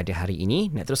kita pada hari ini.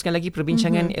 Nak teruskan lagi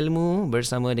perbincangan ilmu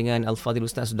bersama dengan Al-Fadhil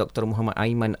Ustaz Dr. Muhammad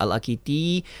Aiman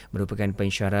Al-Akiti, merupakan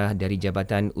pensyarah dari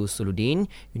Jabatan Usuluddin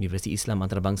Universiti Islam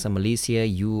Antarabangsa Malaysia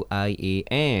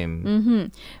UIAM.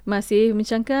 Masih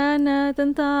bincangkan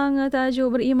tentang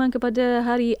tajuk beriman kepada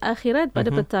hari akhirat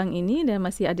pada petang ini, dan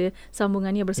masih ada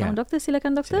sambungannya bersama doktor.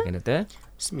 Silakan doktor. Silakan doktor.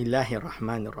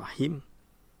 Bismillahirrahmanirrahim.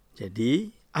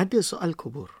 Jadi ada soal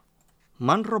kubur.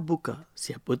 Man rabbuka?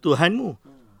 Siapa Tuhanmu?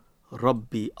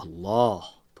 Rabbi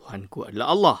Allah. Tuhanku adalah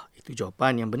Allah. Itu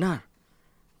jawapan yang benar.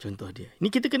 Contoh dia. Ini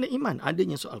kita kena iman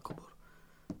adanya soal kubur.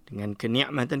 Dengan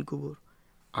kenikmatan kubur,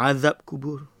 azab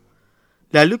kubur.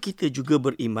 Lalu kita juga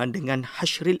beriman dengan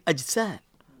hasyril ajsad.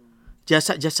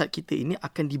 Jasad-jasad kita ini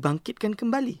akan dibangkitkan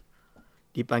kembali.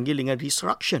 Dipanggil dengan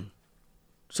resurrection.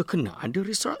 So, kena ada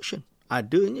resurrection.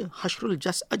 Adanya hasyrul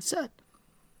ajsad.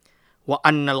 Wa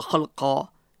annal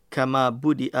khalqa kama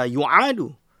budi'a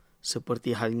yu'adu.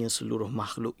 Seperti halnya seluruh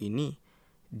makhluk ini,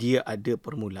 dia ada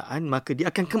permulaan, maka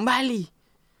dia akan kembali.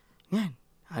 Kan?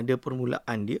 Ada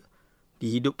permulaan dia,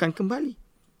 dihidupkan kembali.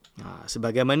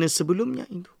 Sebagaimana sebelumnya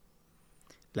itu.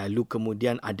 Lalu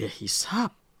kemudian ada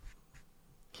hisab.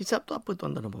 Hisab tu apa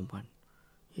tuan-tuan dan puan-puan?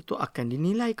 Itu akan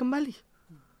dinilai kembali.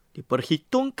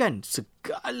 Diperhitungkan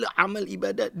segala amal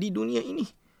ibadat di dunia ini.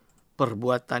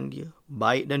 Perbuatan dia,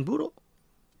 baik dan buruk.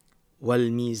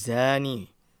 Wal mizani.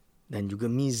 Dan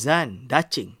juga mizan,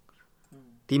 dacing.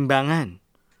 Timbangan.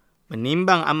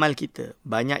 Menimbang amal kita.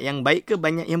 Banyak yang baik ke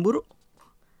banyak yang buruk?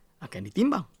 Akan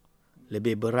ditimbang.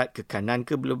 Lebih berat ke kanan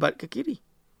ke berat ke kiri?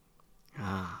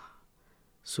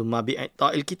 Summa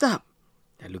bi'ita'il kitab.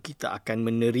 Lalu kita akan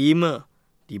menerima,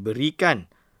 diberikan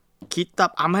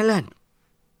kitab amalan.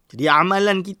 Jadi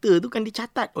amalan kita tu kan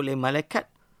dicatat oleh malaikat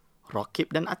Raqib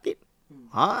dan Atid.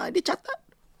 Dia catat.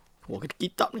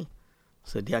 Kitab ni.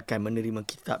 So dia akan menerima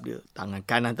kitab dia. Tangan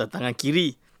kanan atau tangan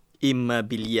kiri. Imma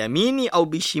bil yamini au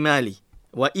bishimali.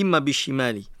 Wa imma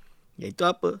bishimali. Iaitu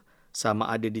apa? Sama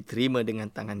ada diterima dengan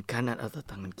tangan kanan atau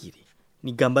tangan kiri.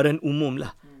 Ini gambaran umum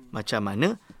lah. Macam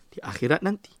mana di akhirat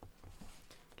nanti.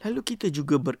 Lalu kita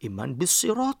juga beriman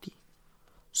bisirati.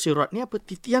 Sirat ni apa?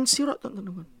 Titian sirat,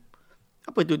 tuan-tuan.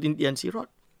 Apa itu titian sirat?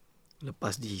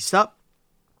 Lepas dihisap,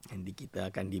 nanti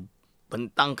kita akan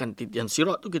dibentangkan titian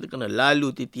sirat tu, kita kena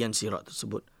lalu titian sirat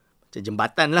tersebut. Macam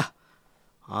jembatan lah.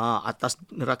 Atas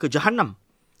neraka Jahannam.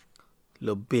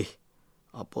 Lebih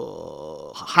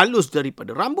halus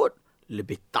daripada rambut,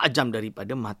 lebih tajam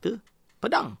daripada mata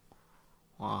pedang.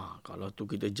 Kalau tu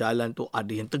kita jalan tu, ada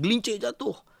yang tergelincir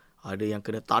jatuh. Ada yang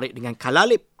kena tarik dengan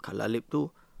kalalip. Kalalip tu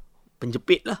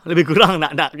penjepit lah. Lebih kurang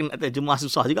nak terjemah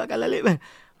susah juga kalalip kan.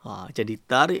 Jadi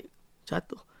tarik,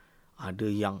 jatuh. Ada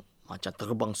yang macam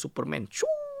terbang Superman.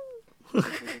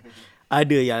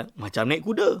 Ada yang macam naik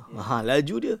kuda.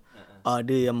 Laju dia.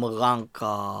 Ada yang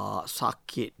merangkak,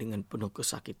 sakit dengan penuh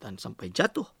kesakitan sampai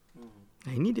jatuh.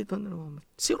 Ini dia tuan-tuan.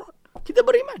 Sirat. Kita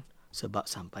beriman. Sebab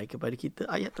sampai kepada kita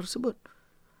ayat tersebut.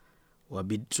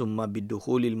 Summa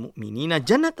bidukhulil mu'minina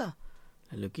jannata.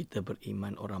 Lalu kita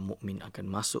beriman orang mukmin akan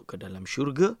masuk ke dalam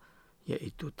syurga,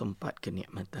 iaitu tempat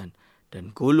kenikmatan,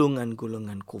 dan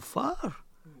golongan-golongan kufar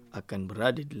akan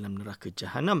berada dalam neraka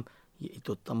Jahannam,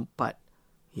 iaitu tempat,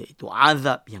 iaitu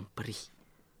azab yang perih.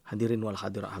 Hadirin wal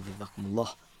hadirat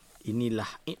hafizakumullah. Inilah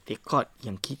i'tiqad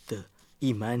yang kita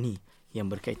imani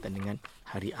yang berkaitan dengan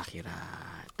hari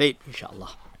akhirat. Baik,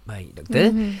 insya-Allah. Baik,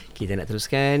 Doktor. Kita nak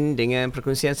teruskan dengan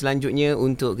perkongsian selanjutnya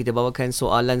untuk kita bawakan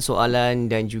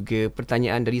soalan-soalan dan juga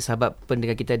pertanyaan dari sahabat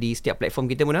pendengar kita di setiap platform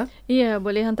kita, Muna. Ya,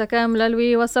 boleh hantarkan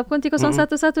melalui WhatsApp kunci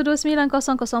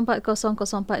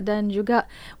 0112900404 dan juga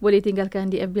boleh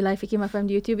tinggalkan di FB Live IKIM FM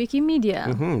di YouTube IKIM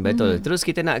Media. Betul. Terus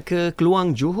kita nak ke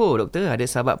Keluang Johor, Doktor. Ada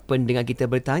sahabat pendengar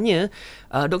kita bertanya,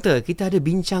 Doktor, kita ada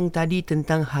bincang tadi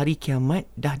tentang hari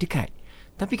kiamat dah dekat.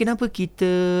 Tapi kenapa kita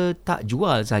tak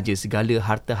jual saja segala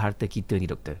harta-harta kita ni,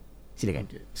 Doktor? Silakan.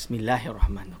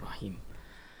 Bismillahirrahmanirrahim.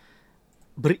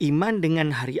 Beriman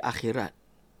dengan hari akhirat,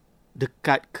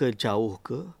 dekat ke jauh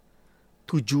ke,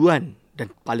 tujuan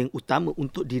dan paling utama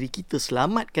untuk diri kita,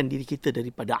 selamatkan diri kita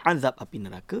daripada azab api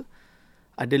neraka,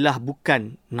 adalah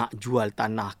bukan nak jual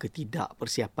tanah ke tidak,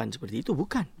 persiapan seperti itu,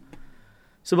 bukan.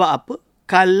 Sebab apa?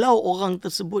 Kalau orang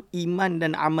tersebut iman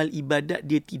dan amal ibadat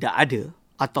dia tidak ada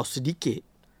atau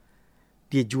sedikit,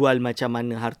 dia jual macam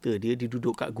mana harta dia, dia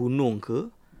duduk kat gunung ke,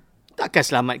 takkan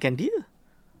selamatkan dia.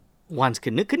 Once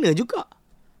kena juga.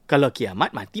 Kalau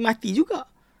kiamat, mati juga.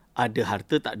 Ada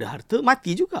harta, tak ada harta,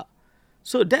 mati juga.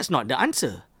 So that's not the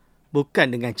answer.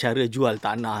 Bukan dengan cara jual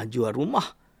tanah, jual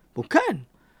rumah. Bukan.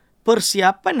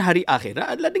 Persiapan hari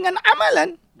akhirat adalah dengan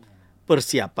amalan.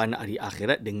 Persiapan hari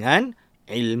akhirat dengan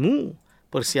ilmu.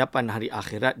 Persiapan hari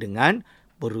akhirat dengan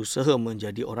berusaha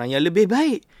menjadi orang yang lebih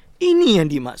baik. Ini yang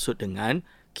dimaksud dengan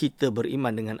kita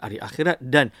beriman dengan hari akhirat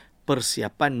dan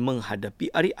persiapan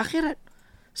menghadapi hari akhirat.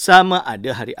 Sama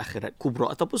ada hari akhirat kubra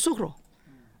ataupun sughra.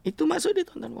 Itu maksud dia,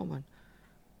 tuan-tuan Muhammad.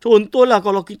 Contohlah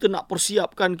kalau kita nak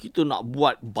persiapkan, kita nak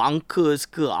buat bunkers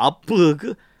ke apa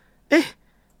ke.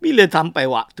 Bila sampai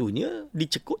waktunya,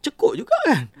 dicekuk-cekuk juga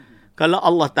kan. Kalau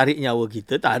Allah tarik nyawa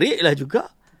kita, tariklah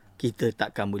juga. Kita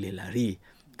takkan boleh lari.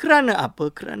 Kerana apa?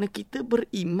 Kerana kita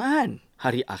beriman.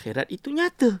 Hari akhirat itu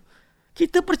nyata.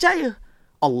 Kita percaya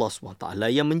Allah SWT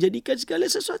yang menjadikan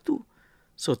segala sesuatu.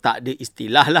 So tak ada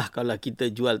istilah lah kalau kita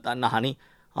jual tanah ni,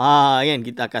 kan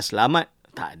kita akan selamat.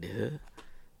 Tak ada.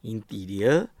 Inti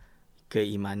dia,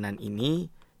 keimanan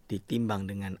ini ditimbang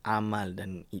dengan amal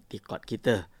dan iktikad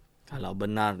kita. Kalau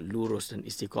benar, lurus dan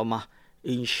istiqamah,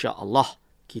 insya-Allah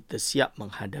kita siap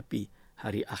menghadapi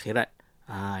hari akhirat.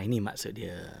 Ini maksud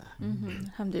dia.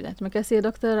 Alhamdulillah. Terima kasih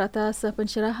Doktor atas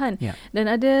pencerahan. Ya. Dan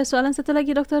ada soalan satu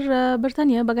lagi, Doktor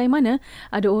bertanya bagaimana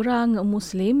ada orang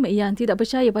Muslim yang tidak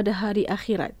percaya pada hari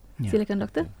akhirat. Ya. Silakan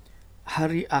Doktor.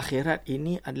 Hari akhirat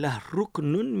ini adalah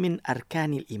ruknun min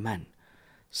arkanil iman.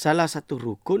 Salah satu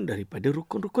rukun daripada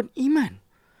rukun-rukun iman.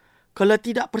 Kalau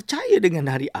tidak percaya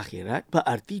dengan hari akhirat,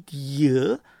 berarti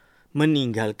dia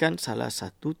meninggalkan salah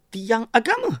satu tiang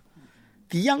agama.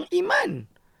 Tiang iman.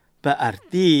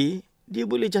 Berarti dia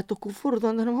boleh jatuh kufur,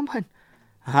 tuan-tuan Muhammad.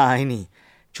 Ini.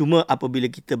 Cuma apabila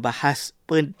kita bahas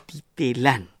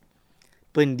pendetailan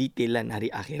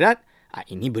hari akhirat,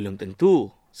 ini belum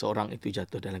tentu seorang itu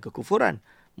jatuh dalam kekufuran.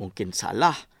 Mungkin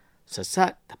salah,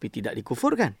 sesat tapi tidak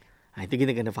dikufurkan. Itu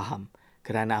kita kena faham.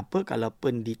 Kerana apa? Kalau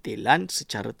pendetailan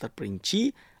secara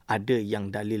terperinci, ada yang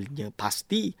dalilnya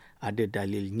pasti, ada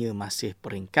dalilnya masih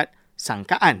peringkat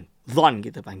sangkaan. Dhon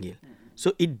kita panggil.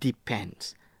 So it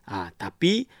depends.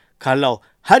 Tapi kalau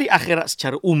hari akhirat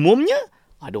secara umumnya,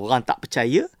 ada orang tak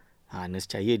percaya,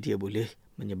 nescaya dia boleh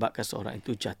menyebabkan seorang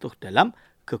itu jatuh dalam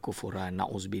kekufuran.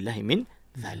 Na'udzubillahi min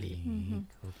zalik.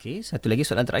 Okey, satu lagi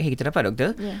soalan terakhir kita dapat,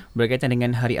 Doktor. Berkaitan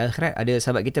dengan hari akhirat, ada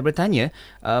sahabat kita bertanya,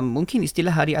 mungkin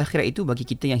istilah hari akhirat itu bagi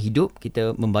kita yang hidup,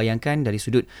 kita membayangkan dari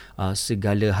sudut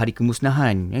segala hari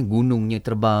kemusnahan, gunungnya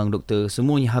terbang, Doktor,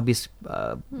 semuanya habis,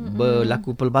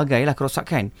 berlaku pelbagai lah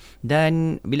kerosakan.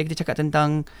 Dan bila kita cakap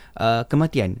tentang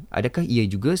kematian, adakah ia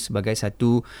juga sebagai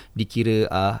satu dikira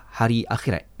hari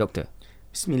akhirat, Doktor?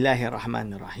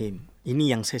 Bismillahirrahmanirrahim.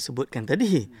 Ini yang saya sebutkan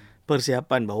tadi.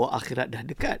 Persiapan bahawa akhirat dah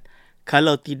dekat.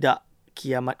 Kalau tidak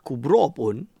kiamat kubra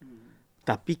pun,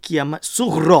 tapi kiamat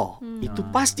sughra itu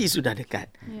pasti sudah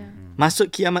dekat. Maksud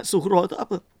kiamat sughra itu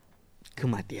apa?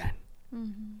 Kematian.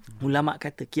 Ulama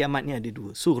kata kiamat ni ada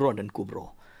dua, sughra dan kubra.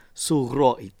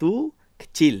 Sughra itu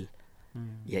kecil,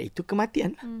 iaitu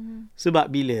kematian.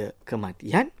 Sebab bila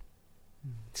kematian,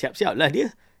 siap-siaplah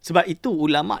dia. Sebab itu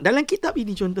ulama dalam kitab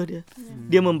ini contoh dia,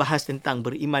 dia membahas tentang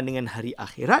beriman dengan hari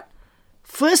akhirat.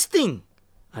 First thing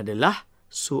adalah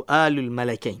soalul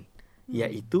malakain,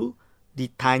 iaitu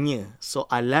ditanya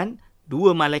soalan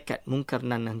dua malaikat Munkar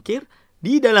dan Nakir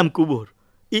di dalam kubur.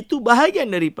 Itu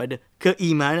bahagian daripada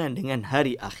keimanan dengan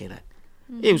hari akhirat.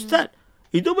 Ustaz,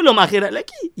 itu belum akhirat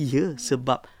lagi? Ya,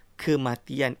 sebab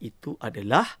kematian itu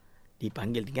adalah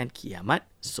dipanggil dengan kiamat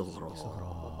sughra.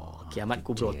 Kiamat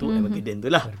kubra tu Armageddon tu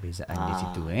lah. Perbezaan di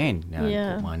situ kan.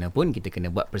 Ke mana pun kita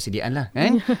kena buat persediaan lah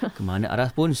kan. Ke mana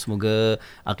arah pun semoga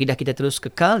akidah kita terus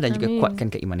kekal dan juga kuatkan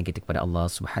keimanan kita kepada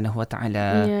Allah Subhanahu Wa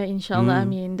Taala. Ya, insya-Allah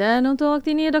amin. Dan untuk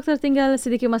waktu ini doktor tinggal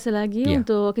sedikit masa lagi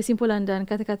untuk kesimpulan dan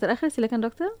kata-kata terakhir. Silakan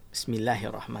doktor.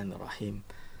 Bismillahirrahmanirrahim.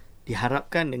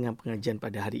 Diharapkan dengan pengajian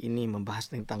pada hari ini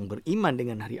membahas tentang beriman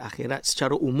dengan hari akhirat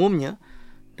secara umumnya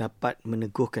dapat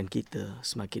meneguhkan kita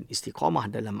semakin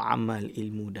istiqamah dalam amal,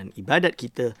 ilmu dan ibadat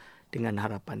kita dengan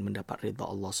harapan mendapat redha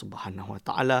Allah Subhanahu Wa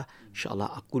Taala.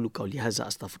 InsyaAllah aqulu qauli hadza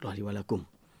astaghfirullah li wa lakum.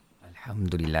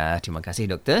 Alhamdulillah. Terima kasih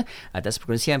doktor atas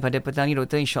perkongsian pada petang ini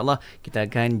doktor. InsyaAllah kita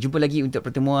akan jumpa lagi untuk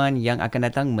pertemuan yang akan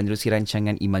datang menerusi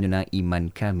rancangan Imanuna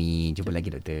Iman Kami. Jumpa lagi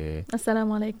doktor.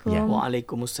 Assalamualaikum.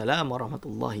 Waalaikumsalam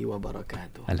warahmatullahi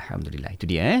wabarakatuh. Alhamdulillah. Itu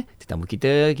dia tetamu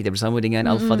kita. Kita bersama dengan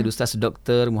Al-Fadhil Ustaz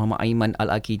Dr. Muhammad Aiman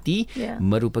Al-Akiti,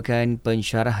 merupakan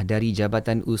pensyarah dari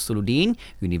Jabatan Usuluddin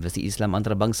Universiti Islam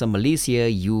Antarabangsa Malaysia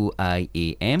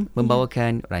UIAM,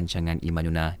 membawakan rancangan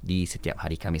Imanuna di setiap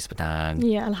hari Khamis petang.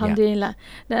 Ya, alhamdulillah.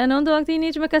 Dan untuk waktu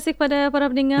ini terima kasih kepada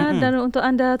para pendengar dan untuk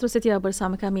anda terus setia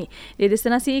bersama kami di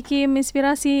destinasi IKIM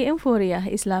Inspirasi Inforia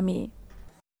Islami.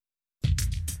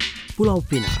 Pulau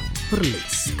Pinang,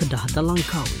 Perlis, Kedah dan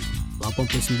Langkawi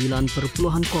 89.0